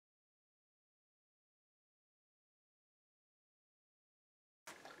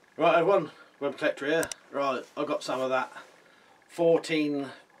Right everyone, WeaponCollector here. Right, I got some of that £14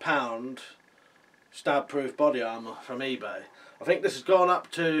 stab proof body armour from eBay. I think this has gone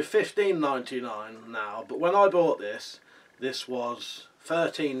up to $15.99 now, but when I bought this, this was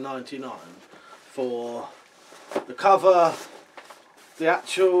 $13.99 for the cover, the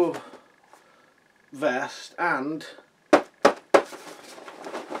actual vest, and I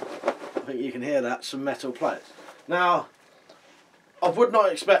think you can hear that, some metal plates. Now, I would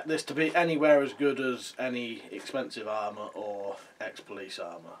not expect this to be anywhere as good as any expensive armour or ex-police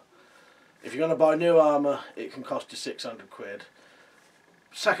armour. If you're going to buy new armour, it can cost you 600 quid.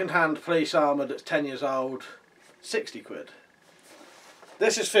 Second-hand police armour that's 10 years old, 60 quid.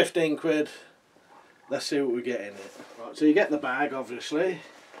 This is 15 quid. Let's see what we get in it. Right, so you get the bag, obviously.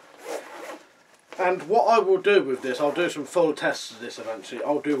 And what I will do with this, I'll do some full tests of this eventually.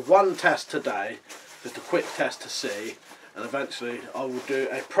 I'll do one test today, just a quick test to see. And eventually I will do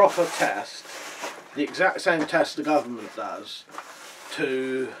a proper test, the exact same test the government does,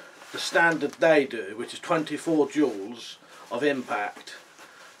 to the standard they do, which is 24 joules of impact,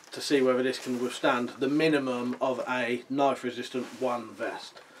 to see whether this can withstand the minimum of a knife resistant 1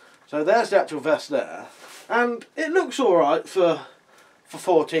 vest. So there's the actual vest there, and it looks alright for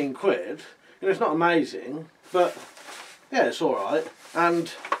 14 quid. You know, it's not amazing, but yeah, it's alright.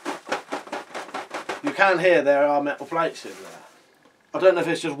 And you can hear there are metal plates in there. I don't know if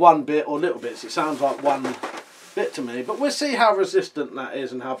it's just one bit or little bits. It sounds like one bit to me, but we'll see how resistant that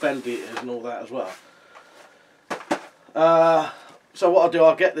is and how bendy it is and all that as well. So what I'll do,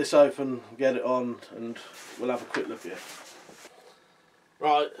 I'll get this open, get it on, and we'll have a quick look at it.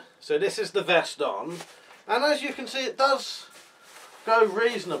 Right, so this is the vest on, and as you can see, it does go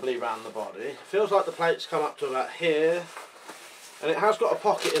reasonably round the body. It feels like the plates come up to about here, and it has got a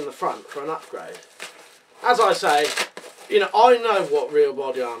pocket in the front for an upgrade. As I say, you know, I know what real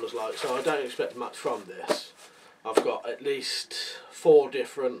body armour's like, so I don't expect much from this. I've got at least 4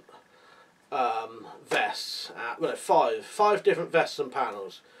 different vests, well, five different vests and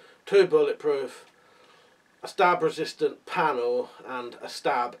panels. 2 bulletproof, a stab resistant panel, and a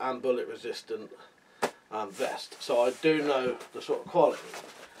stab and bullet resistant vest. So I do know the sort of quality.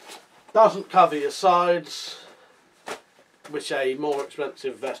 Doesn't cover your sides, which a more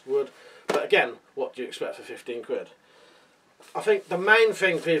expensive vest would. But again, what do you expect for 15 quid? I think the main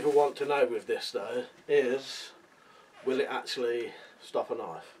thing people want to know with this though is, will it actually stop a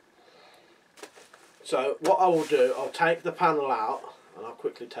knife? So what I will do, I'll take the panel out and I'll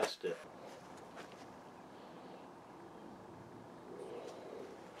quickly test it.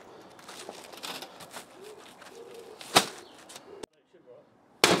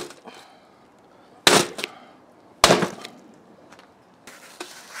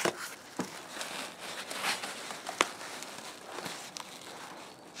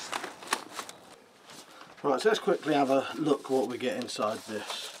 Right, so let's quickly have a look what we get inside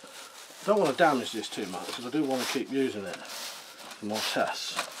this. I don't want to damage this too much because I do want to keep using it for more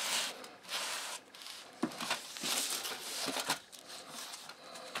tests.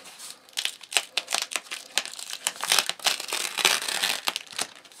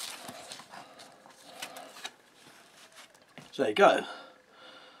 So there you go.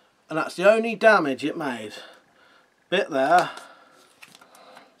 And that's the only damage it made. Bit there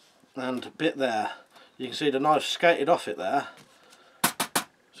and bit there. You can see the knife skated off it there.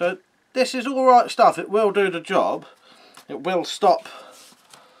 So this is alright stuff. It will do the job. It will stop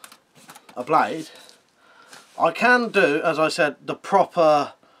a blade. I can do, as I said, the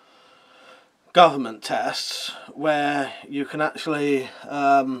proper government tests where you can actually,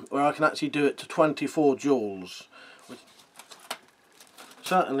 where I can actually do it to 24 joules, which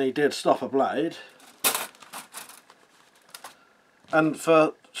certainly did stop a blade. And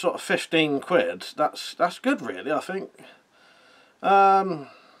for sort of 15 quid, that's good really, I think.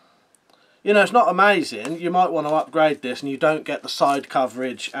 You know, it's not amazing. You might want to upgrade this and you don't get the side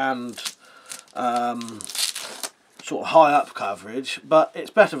coverage and sort of high up coverage, but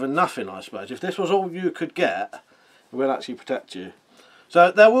it's better than nothing, I suppose. If this was all you could get, it will actually protect you.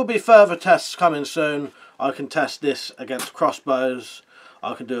 So there will be further tests coming soon. I can test this against crossbows.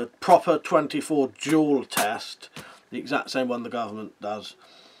 I can do a proper 24 joule test, the exact same one the government does.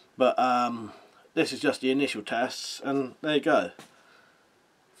 But this is just the initial tests, and there you go.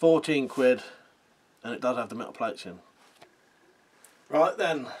 14 quid, and it does have the metal plates in. Right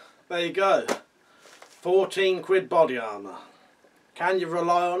then, there you go. 14 quid body armour. Can you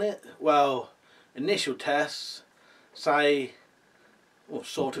rely on it? Well, initial tests say, well,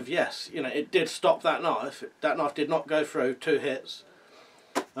 sort of yes. You know, it did stop that knife. That knife did not go through 2 hits.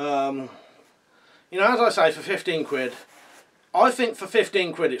 You know, as I say, for 15 quid, I think for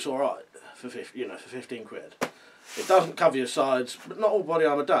 15 quid it's alright. For 15 quid. It doesn't cover your sides, but not all body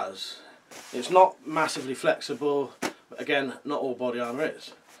armour does. It's not massively flexible, but again, not all body armour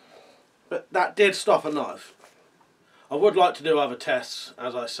is. But that did stop a knife. I would like to do other tests,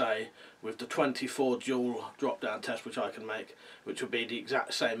 as I say, with the 24 dual drop down test which I can make, which would be the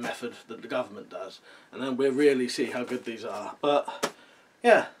exact same method that the government does, and then we'll really see how good these are. But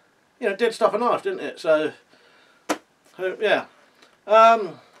yeah, it did stop a knife, didn't it? So yeah,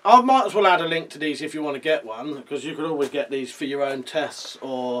 I might as well add a link to these if you want to get one, because you could always get these for your own tests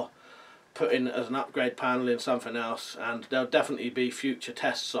or put in as an upgrade panel in something else, and there'll definitely be future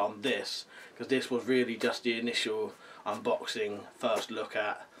tests on this, because this was really just the initial unboxing, first look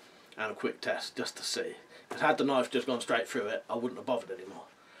at, and a quick test just to see. Because had the knife just gone straight through it, I wouldn't have bothered anymore.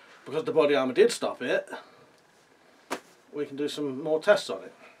 Because the body armour did stop it, we can do some more tests on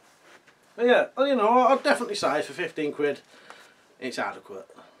it. But yeah, I'd definitely say for 15 quid it's adequate,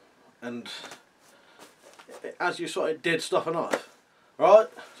 and as you saw, it did stop a knife. Right,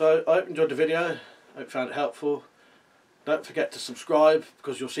 so I hope you enjoyed the video, I hope you found it helpful. Don't forget to subscribe,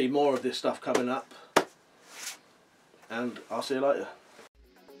 because you'll see more of this stuff coming up, and I'll see you later.